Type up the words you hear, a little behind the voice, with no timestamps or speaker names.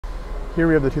Here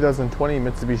we have the 2020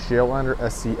 Mitsubishi Outlander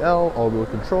SEL all-wheel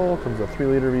control. Comes with a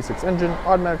 3-liter V6 engine,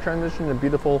 automatic transmission in a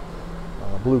beautiful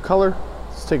blue color.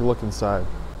 Let's take a look inside.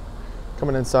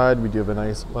 Coming inside, we do have a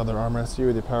nice leather armrest here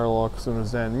with your power lock,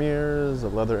 Sunodan mirrors, a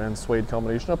leather and suede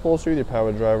combination upholstery, the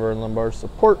power driver and lumbar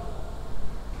support.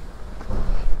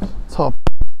 Top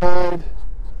side.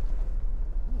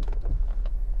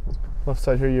 Left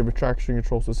side here, you have a traction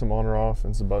control system on or off,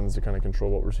 and some buttons to kind of control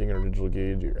what we're seeing in our digital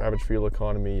gauge, your average fuel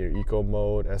economy, your eco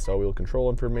mode, SL wheel control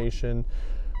information,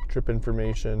 trip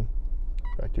information,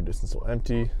 factory distance still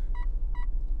empty.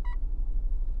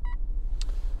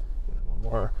 And one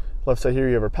more. Left side here,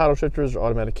 you have our paddle shifters, your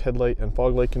automatic headlight and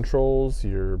fog light controls,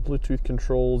 your Bluetooth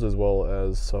controls, as well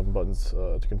as some buttons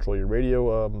to control your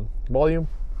radio volume.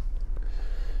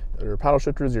 Your paddle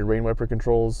shifters, your rain wiper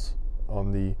controls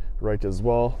on the right as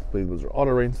well. I believe those are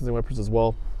auto rain sensing wipers as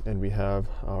well. And we have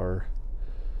our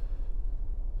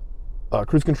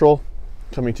cruise control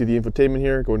coming to the infotainment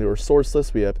here. Going to our source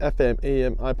list, we have FM,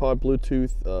 AM, iPod,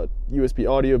 Bluetooth, USB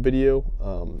audio, video,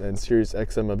 and Sirius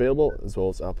XM available, as well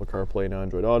as Apple CarPlay and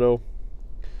Android Auto.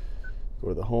 Go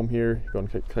to the home here. If you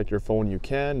want to connect your phone, you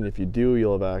can. And if you do,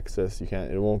 you'll have access.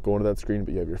 It won't go into that screen,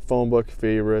 but you have your phone book,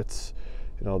 favorites,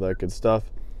 and all that good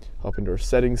stuff. Hop into our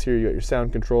settings here. You got your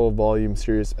sound control, volume,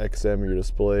 Sirius XM, your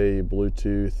display,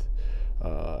 Bluetooth,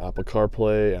 Apple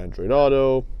CarPlay, Android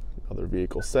Auto, other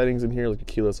vehicle settings in here like a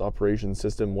keyless operation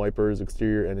system, wipers,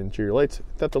 exterior and interior lights,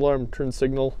 theft alarm, turn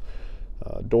signal,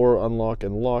 door unlock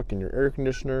and lock, and your air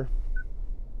conditioner.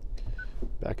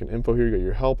 Back in info here, you got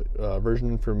your help, version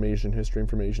information, history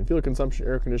information, fuel consumption,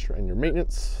 air conditioner, and your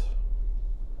maintenance.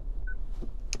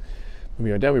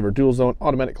 Moving on down, we have our dual zone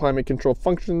automatic climate control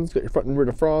functions. Got your front and rear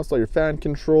defrost, all your fan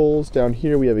controls. Down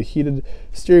here we have a heated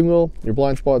steering wheel, your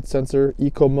blind spot sensor,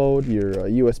 eco mode, your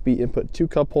USB input 2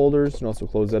 cup holders. You can also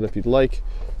close that if you'd like.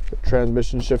 Got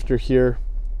transmission shifter here,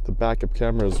 the backup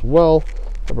camera as well.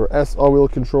 Have our S all-wheel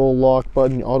control lock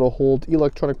button, auto hold,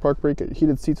 electronic park brake,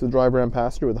 heated seats for the driver and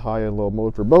passenger with high and low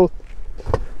mode for both.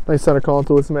 Nice center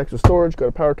console with some extra storage. Got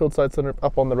a power tilt side sunroof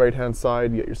up on the right hand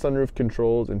side. You got your sunroof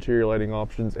controls, interior lighting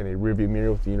options, and a rear view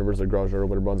mirror with the universal garage door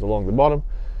opener buttons along the bottom.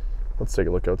 Let's take a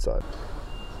look outside.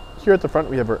 Here at the front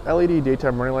we have our LED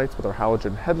daytime running lights with our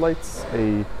halogen headlights,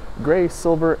 a gray,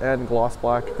 silver, and gloss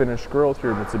black finish grille with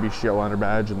your Mitsubishi Outlander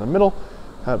badge in the middle.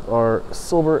 Have our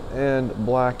silver and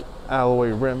black alloy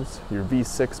rims, your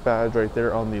V6 badge right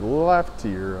there on the left,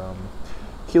 your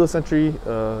keyless entry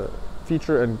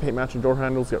feature and paint matching door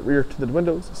handles. Got rear tinted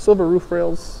windows, silver roof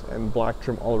rails, and black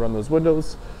trim all around those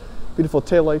windows. Beautiful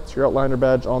tail lights, your Outlander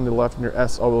badge on the left, and your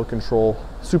S all-wheel control,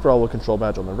 super all-wheel control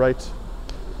badge on the right.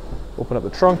 Open up the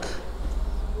trunk.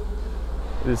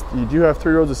 You do have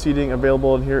 3 rows of seating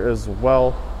available in here as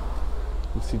well.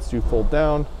 The seats do fold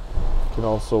down. You can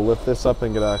also lift this up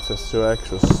and get access to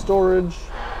extra storage.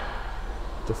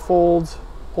 To fold,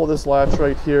 pull this latch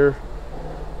right here.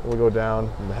 We'll go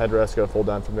down, and the headrest got to fold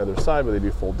down from the other side, but they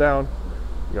do fold down.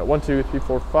 You got 1, 2, 3,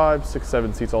 4, 5, 6,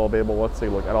 7 seats all available. Let's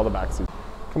take a look at all the back seats.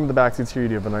 Coming to the back seats here, you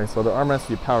do have a nice leather armrest with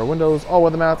your power windows, all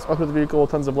weather mats, up to the vehicle,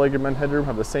 tons of legroom and headroom.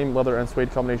 Have the same leather and suede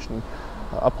combination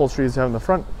upholstery as you have in the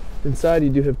front. Inside,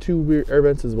 you do have 2 rear air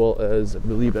vents, as well as, I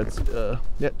believe that's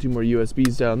 2 more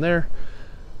USBs down there.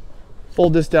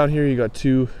 Fold this down here, you got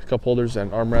 2 cup holders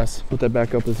and armrests. Put that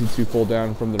back up, the seats do fold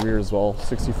down from the rear as well.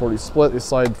 60-40 split, they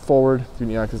slide forward. You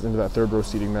need access into that 3rd row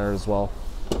seating there as well.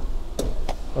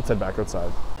 Let's head back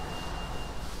outside.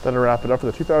 That'll wrap it up for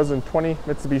the 2020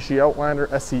 Mitsubishi Outlander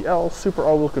SEL Super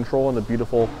all-wheel control in the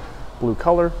beautiful blue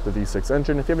color, the V6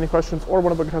 engine. If you have any questions or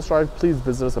want to book a test drive, please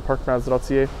visit us at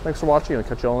parkmazda.ca. Thanks for watching, and I'll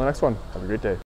catch you all in the next one. Have a great day.